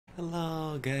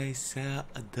Hello guys,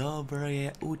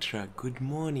 доброе утро, good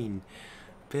morning,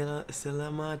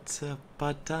 selamat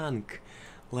patang,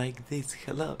 like this.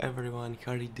 Hello everyone,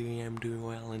 how are you doing? I'm doing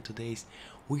well, and today's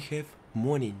we have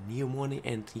morning, new morning,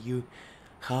 and you,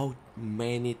 how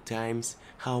many times,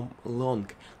 how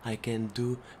long I can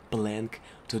do plank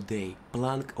today.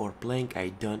 Plank or plank, I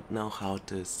don't know how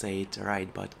to say it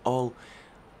right, but all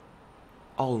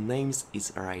names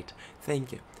is right.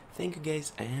 Thank you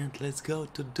guys, and let's go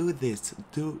to do this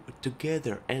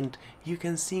together, and you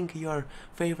can sing your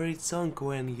favorite song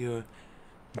when you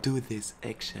do this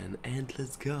action. And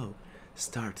let's go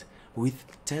start with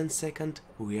 10 second.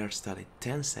 We are starting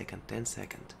 10 second.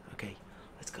 Okay,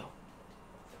 let's go.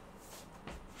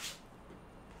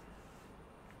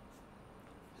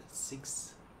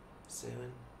 6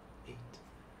 7 8,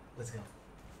 let's go.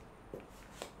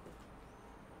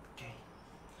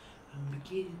 I'm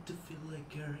beginning to feel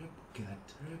like a rap god.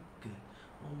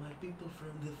 All my people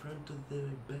from the front to the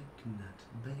back nut.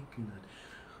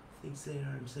 Thinks their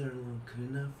arms are long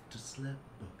enough to slap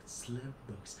box.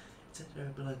 It's a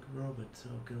rap like robot, so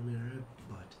call me rap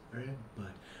bot. For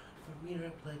me,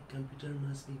 rap like computer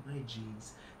must be my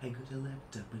genes. I got a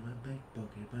laptop in my back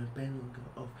pocket, my pen will go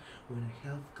off when I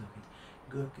half cock it.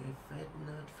 Got a fat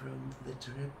nut from the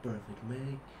rap perfect,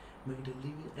 made a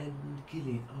living and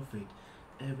killing of it.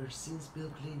 Ever since Bill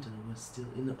Clinton was still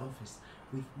in the office,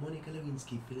 with Monica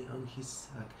Lewinsky filling on his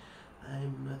sack,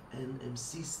 I'm an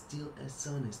MC still as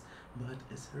honest, but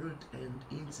as rude and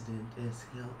incident as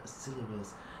hell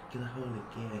syllables.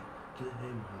 Killaholic, yeah, kill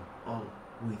him all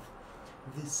with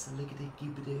this lickety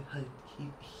keepity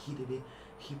hippity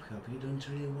hip hop. You don't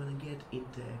really wanna get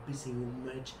into a pissing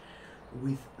match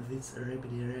with this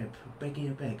rapidy rap. Packing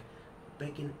a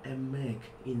packing a mag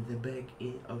in the back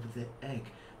of the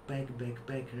egg. Back, rap,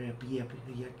 yap,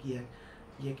 yak,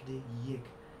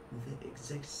 the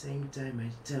exact same time I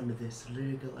attempt this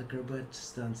lyrical acrobat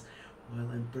stunts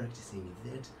while I'm practicing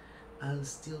that, I'll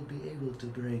still be able to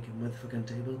break a motherfucking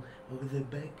table over the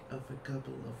back of a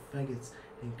couple of faggots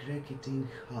and crack it in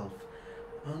half.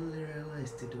 Only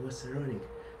realized it was ironic.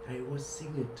 I was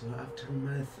singing to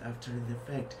aftermath after the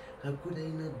fact. How could I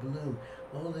not blow?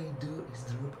 All I do is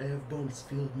drop F-bombs,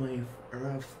 filled my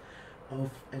wrath of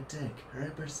attack.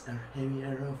 Rappers are having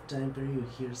a rough time period.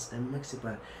 Here's a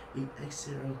maxi-pad in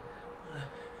Excel.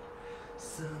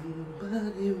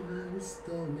 Somebody once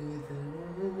told me the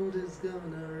world is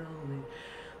gonna roll me,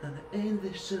 and I ain't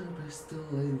the sharpest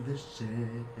tool in the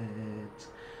shed.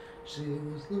 She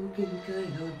was looking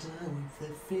kind of down with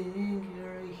a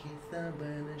finger in his thumb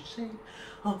and a shape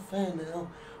of an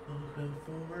L on her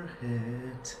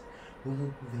forehead.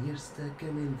 Well, the years start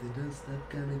coming, they don't stop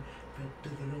coming. Back to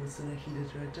the roads and I hit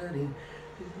it right turning.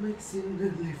 It makes it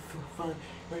really for fun.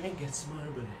 Where I get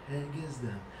smart, but I guess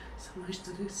dumb. So much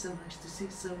to do, so much to see.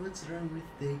 So what's wrong with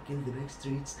taking the back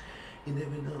streets? You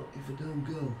never know if you don't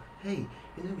go. Hey,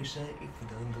 you never shine if you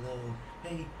don't glow.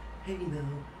 Hey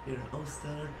now, you're an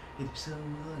all-star. It's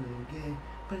someone who get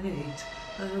paid.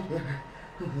 Oh my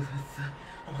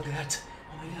god.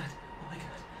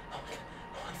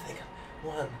 One second.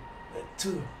 1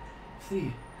 2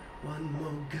 3. One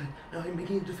more god. Now I'm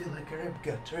beginning to feel like a rap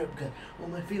god. All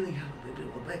my feeling how a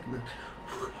little back now.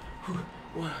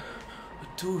 1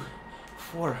 2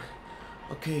 4.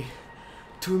 Okay,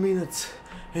 2 minutes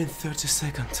and 30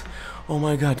 seconds. Oh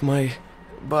my god, my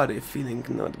body feeling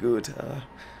not good.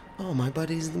 Oh, my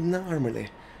body is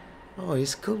normally. Oh,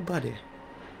 it's cool body.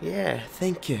 Yeah,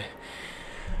 thank you.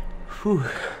 Whew.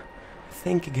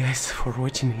 Thank you guys for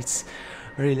watching. It's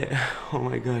really, oh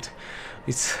my god,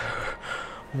 it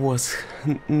was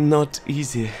not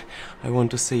easy. I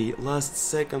want to say last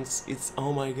seconds, it's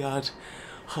oh my god,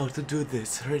 how to do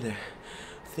this, really.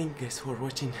 Thank you guys for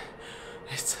watching.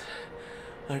 It's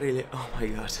really, oh my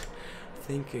god,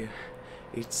 thank you.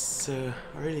 It's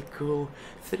really cool.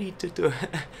 2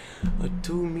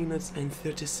 minutes and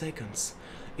 30 seconds.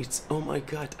 It's oh my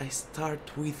god, I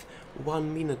start with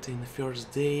 1 minute in the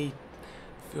first day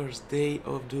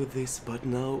of do this, but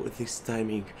now this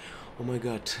timing, oh my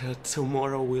god,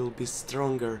 tomorrow will be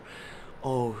stronger.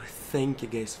 Oh, thank you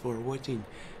guys for watching,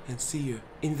 and see you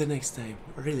in the next time.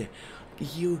 Really,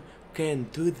 you can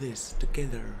do this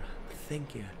together.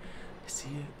 Thank you. See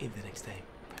you in the next time.